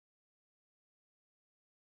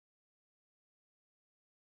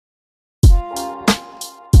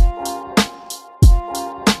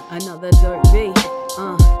Another dope beat,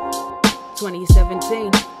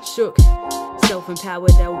 2017, shook,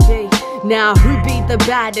 self-empowered LP. Now who be the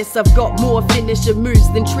baddest? I've got more finisher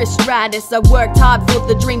moves than Trish Stratus. I worked hard for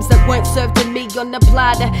the dreams that weren't served to me on a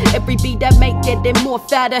platter. Every beat I make getting more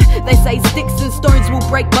fatter. They say sticks and stones will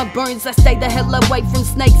break my bones. I stay the hell away from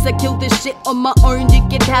snakes. I kill this shit on my own. You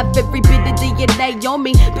can have every bit of DNA on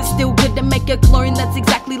me, but still couldn't make a clone that's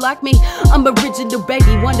exactly like me. I'm original,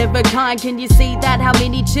 baby, one of a kind. Can you see that? How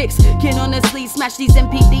many chicks can honestly smash these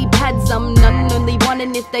MPD pads? I'm none, only one,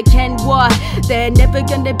 and if they can, why? They're never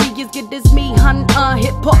gonna be as good as me, hun.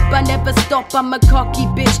 Hip-hop, I never stop, I'm a cocky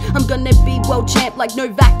bitch. I'm gonna be world champ like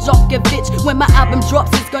Novak Djokovic. When my album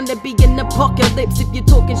drops, it's gonna be an apocalypse. If you're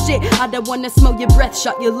talking shit, I don't wanna smell your breath,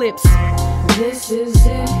 shut your lips. This is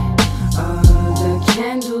it, the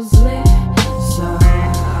candle's lit, so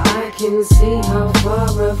I can see how far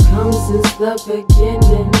I've come since the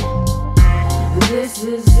beginning. This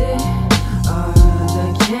is it,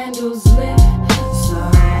 the candle's lit, so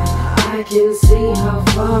I can see how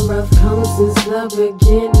far I've come since the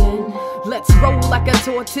beginning. Let's roll like a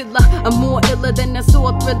tortilla. I'm more iller than a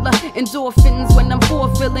sore thriller. Endorphins when I'm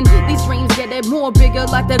fulfilling these dreams, get it more bigger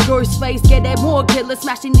like the ghost face, get it more killer.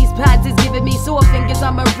 Smashing these pads is giving me sore fingers.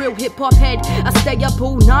 I'm a real hip-hop head. I stay up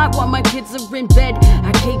all night while my kids are in bed.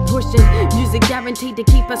 I keep pushing, music guaranteed to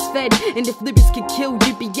keep us fed. And if lyrics could kill,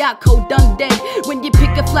 you'd be out cold, done dead. When you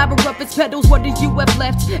pick a flower up its petals, what do you have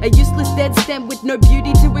left? A useless dead stem with no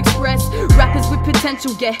beauty to express. Rappers with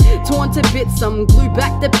potential get torn to bits. Some glue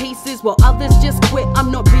back to pieces while others just quit.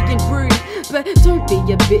 I'm not being rude, but don't be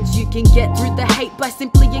a bitch. You can get through the hate by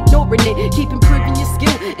simply ignoring it. Keep improving your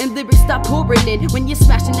skill and lyrics start pouring in. When you're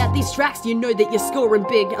smashing out these tracks, you know that you're scoring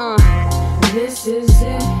big. This is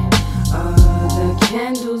it, the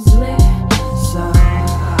candle's lit, so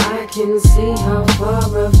I can see how far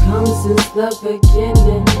I've come since the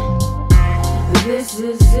beginning. This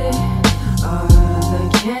is it,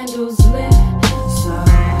 the candle's lit, so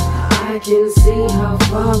I can see how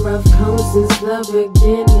far I've come since the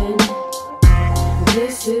beginning.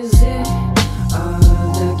 This is it,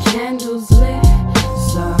 the candle's lit,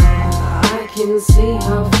 so I can see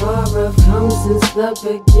how far I've come since the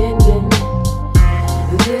beginning.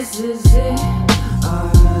 This is it,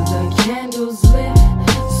 the candle's lit,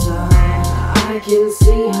 so I can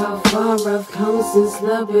see how far I've come since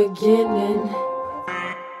the beginning.